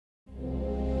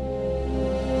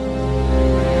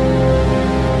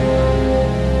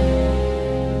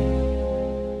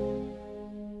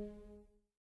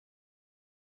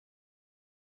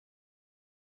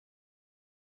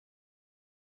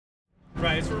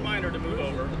reminder to move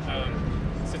over.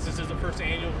 Since this is the first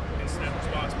annual Incident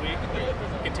Response Week,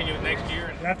 we'll continue it next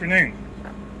year. Good afternoon.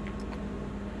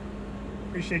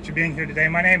 Appreciate you being here today.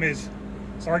 My name is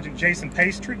Sergeant Jason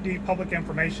Pace, Troop D Public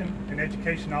Information and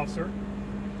Education Officer,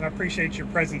 and I appreciate your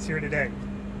presence here today.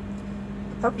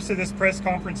 The purpose of this press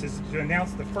conference is to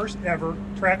announce the first ever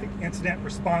Traffic Incident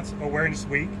Response Awareness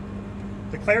Week,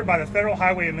 declared by the Federal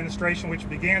Highway Administration, which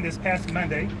began this past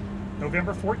Monday,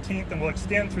 November 14th, and will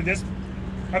extend through this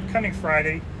upcoming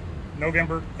Friday,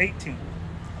 November 18th.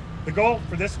 The goal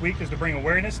for this week is to bring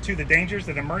awareness to the dangers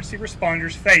that emergency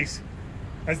responders face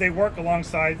as they work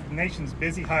alongside the nation's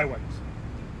busy highways.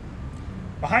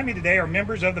 Behind me today are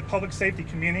members of the public safety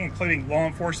community, including law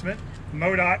enforcement,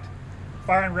 MoDOT,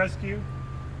 fire and rescue,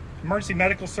 emergency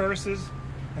medical services,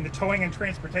 and the towing and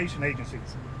transportation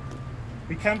agencies.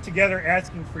 We come together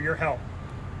asking for your help.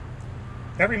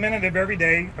 Every minute of every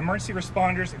day, emergency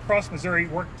responders across Missouri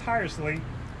work tirelessly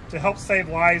to help save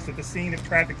lives at the scene of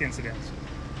traffic incidents.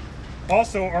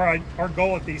 Also, our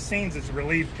goal at these scenes is to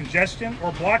relieve congestion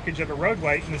or blockage of a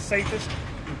roadway in the safest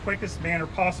and quickest manner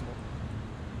possible.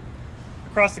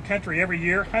 Across the country every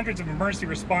year, hundreds of emergency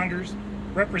responders,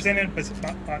 represented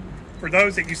for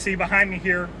those that you see behind me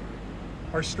here,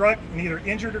 are struck and either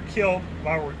injured or killed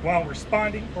while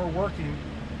responding or working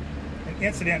an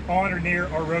incident on or near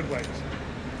our roadways.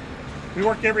 We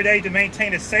work every day to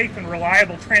maintain a safe and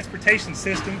reliable transportation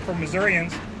system for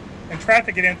Missourians, and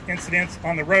traffic incidents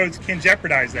on the roads can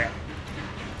jeopardize that.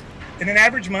 In an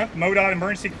average month, MoDOT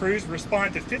emergency crews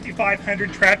respond to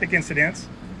 5,500 traffic incidents,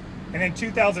 and in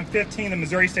 2015, the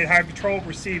Missouri State Highway Patrol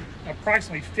received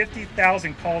approximately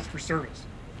 50,000 calls for service.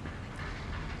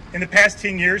 In the past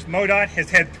 10 years, MoDOT has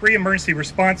had 3 emergency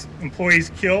response employees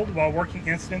killed while working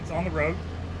incidents on the road.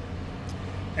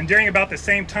 And during about the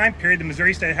same time period, the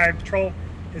Missouri State Highway Patrol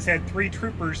has had 3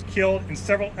 troopers killed and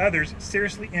several others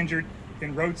seriously injured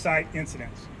in roadside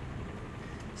incidents.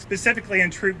 Specifically in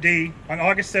Troop D, on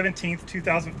August 17,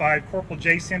 2005, Corporal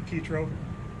J. Sampietro,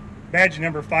 badge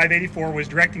number 584, was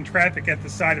directing traffic at the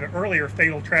site of an earlier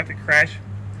fatal traffic crash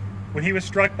when he was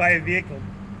struck by a vehicle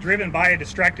driven by a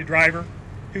distracted driver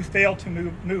who failed to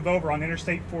move over on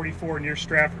Interstate 44 near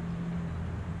Stratford.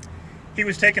 He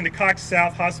was taken to Cox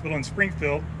South Hospital in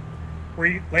Springfield, where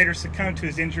he later succumbed to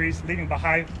his injuries, leaving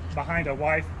behind a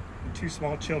wife and 2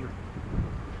 small children.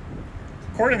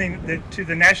 According to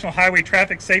the National Highway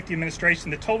Traffic Safety Administration,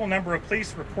 the total number of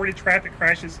police-reported traffic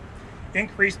crashes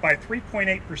increased by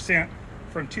 3.8%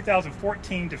 from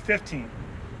 2014 to 15,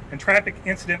 and traffic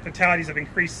incident fatalities have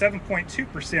increased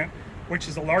 7.2%, which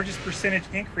is the largest percentage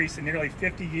increase in nearly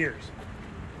 50 years.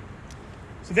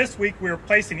 So this week we are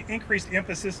placing an increased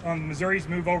emphasis on Missouri's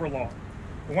Move Over law.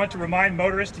 We want to remind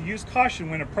motorists to use caution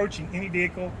when approaching any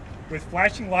vehicle with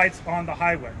flashing lights on the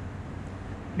highway.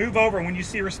 Move over when you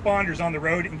see responders on the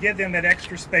road and give them that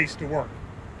extra space to work.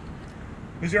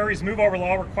 Missouri's Move Over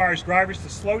law requires drivers to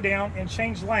slow down and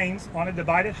change lanes on a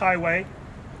divided highway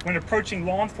when approaching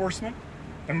law enforcement,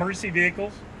 emergency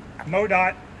vehicles,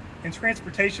 MoDOT, and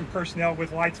transportation personnel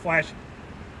with lights flashing.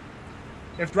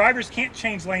 If drivers can't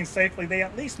change lanes safely, they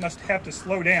at least must have to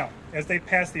slow down as they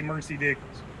pass the emergency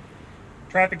vehicles.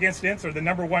 Traffic incidents are the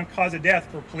 #1 cause of death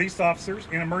for police officers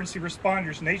and emergency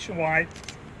responders nationwide,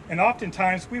 and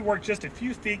oftentimes we work just a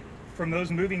few feet from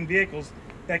those moving vehicles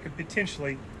that could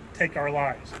potentially take our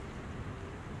lives.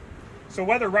 So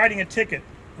whether writing a ticket,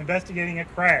 investigating a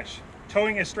crash,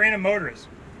 towing a stranded motorist,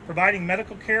 providing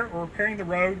medical care, or repairing the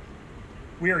road,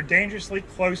 we are dangerously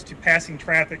close to passing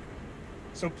traffic.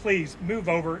 So please move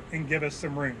over and give us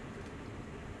some room.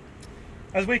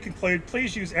 As we conclude,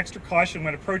 please use extra caution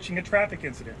when approaching a traffic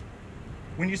incident.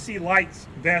 When you see lights,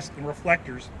 vests, and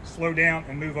reflectors, slow down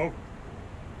and move over.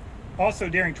 Also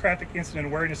during Traffic Incident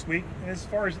Awareness Week, and as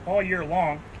far as all year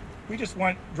long, we just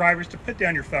want drivers to put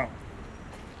down your phone,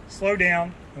 slow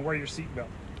down, and wear your seatbelt.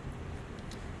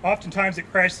 Oftentimes at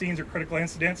crash scenes or critical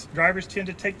incidents, drivers tend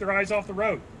to take their eyes off the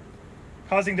road,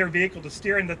 causing their vehicle to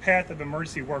steer in the path of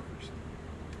emergency workers.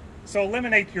 So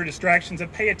eliminate your distractions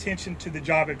and pay attention to the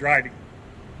job of driving.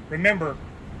 Remember,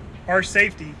 our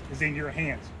safety is in your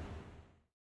hands.